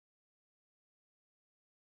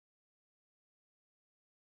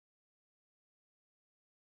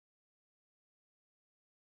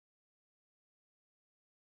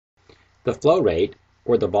The flow rate,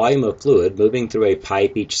 or the volume of fluid moving through a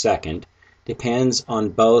pipe each second, depends on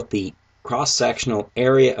both the cross-sectional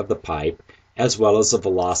area of the pipe as well as the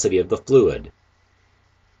velocity of the fluid.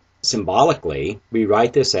 Symbolically, we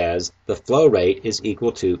write this as the flow rate is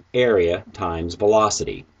equal to area times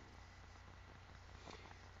velocity.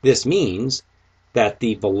 This means that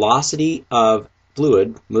the velocity of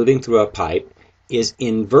fluid moving through a pipe is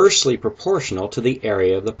inversely proportional to the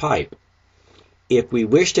area of the pipe. If we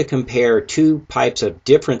wish to compare two pipes of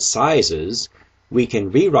different sizes, we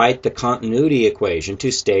can rewrite the continuity equation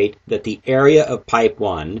to state that the area of pipe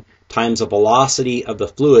 1 times the velocity of the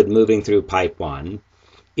fluid moving through pipe 1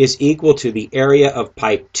 is equal to the area of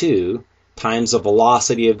pipe 2 times the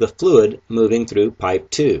velocity of the fluid moving through pipe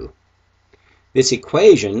 2. This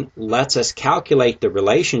equation lets us calculate the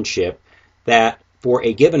relationship that for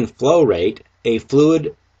a given flow rate, a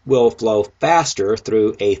fluid will flow faster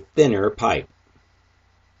through a thinner pipe.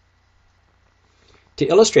 To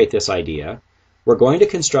illustrate this idea, we're going to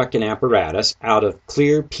construct an apparatus out of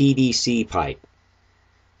clear PVC pipe.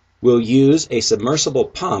 We'll use a submersible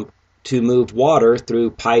pump to move water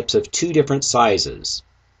through pipes of two different sizes.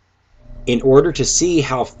 In order to see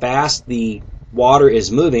how fast the water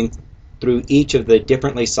is moving through each of the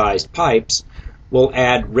differently sized pipes, we'll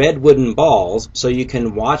add red wooden balls so you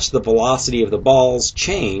can watch the velocity of the balls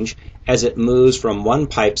change as it moves from one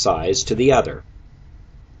pipe size to the other.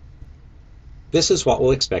 This is what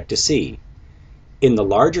we'll expect to see. In the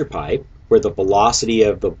larger pipe, where the velocity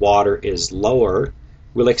of the water is lower,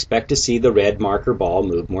 we'll expect to see the red marker ball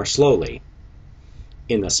move more slowly.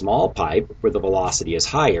 In the small pipe, where the velocity is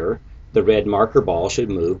higher, the red marker ball should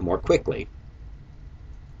move more quickly.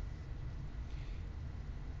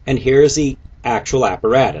 And here's the actual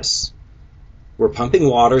apparatus. We're pumping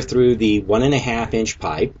water through the 1.5 inch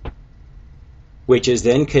pipe, which is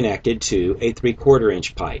then connected to a 3/4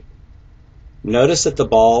 inch pipe. Notice that the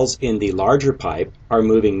balls in the larger pipe are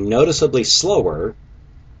moving noticeably slower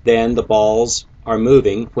than the balls are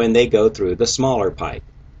moving when they go through the smaller pipe.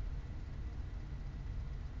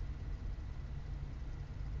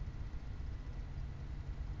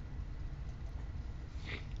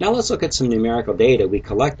 Now let's look at some numerical data we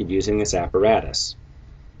collected using this apparatus.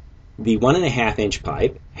 The 1.5 inch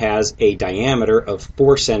pipe has a diameter of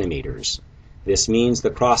 4 centimeters. This means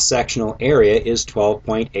the cross-sectional area is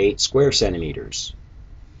 12.8 square centimeters.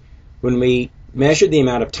 When we measured the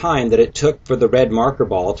amount of time that it took for the red marker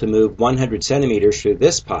ball to move 100 centimeters through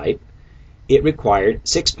this pipe, it required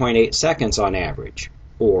 6.8 seconds on average,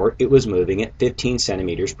 or it was moving at 15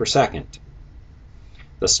 centimeters per second.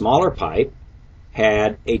 The smaller pipe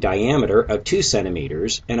had a diameter of 2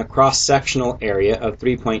 centimeters and a cross-sectional area of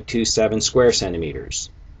 3.27 square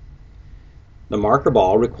centimeters. The marker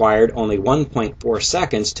ball required only 1.4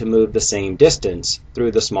 seconds to move the same distance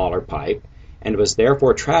through the smaller pipe and was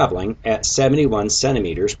therefore traveling at 71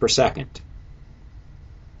 centimeters per second.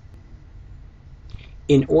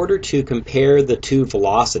 In order to compare the two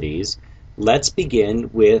velocities, let's begin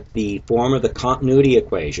with the form of the continuity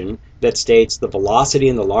equation that states the velocity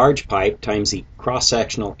in the large pipe times the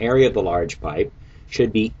cross-sectional area of the large pipe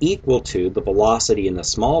should be equal to the velocity in the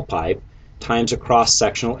small pipe times a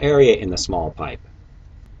cross-sectional area in the small pipe.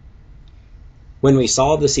 When we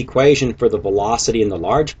solve this equation for the velocity in the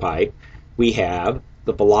large pipe, we have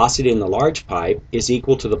the velocity in the large pipe is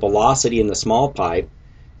equal to the velocity in the small pipe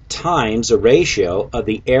times the ratio of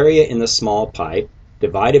the area in the small pipe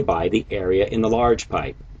divided by the area in the large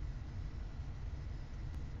pipe.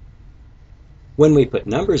 When we put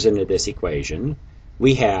numbers into this equation,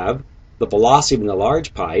 we have the velocity in the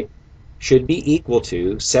large pipe should be equal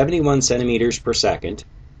to 71 centimeters per second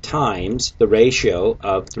times the ratio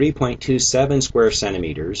of 3.27 square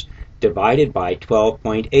centimeters divided by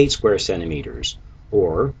 12.8 square centimeters,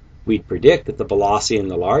 or we'd predict that the velocity in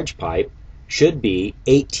the large pipe should be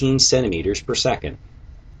 18 centimeters per second.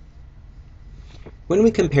 When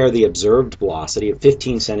we compare the observed velocity of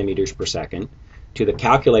 15 centimeters per second to the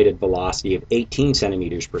calculated velocity of 18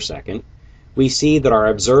 centimeters per second, we see that our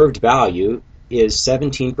observed value is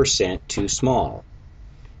 17% too small.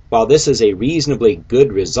 While this is a reasonably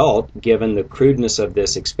good result given the crudeness of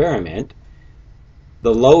this experiment,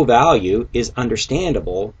 the low value is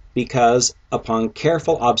understandable because upon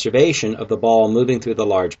careful observation of the ball moving through the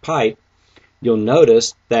large pipe, you'll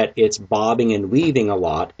notice that it's bobbing and weaving a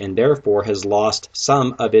lot and therefore has lost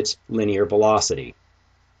some of its linear velocity.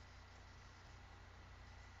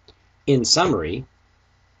 In summary,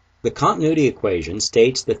 the continuity equation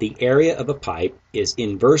states that the area of a pipe is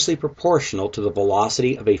inversely proportional to the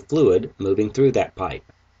velocity of a fluid moving through that pipe.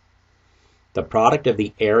 The product of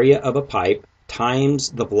the area of a pipe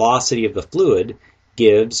times the velocity of the fluid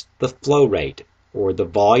gives the flow rate, or the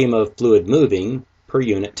volume of fluid moving per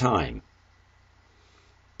unit time.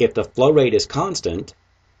 If the flow rate is constant,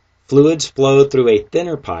 fluids flow through a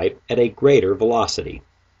thinner pipe at a greater velocity.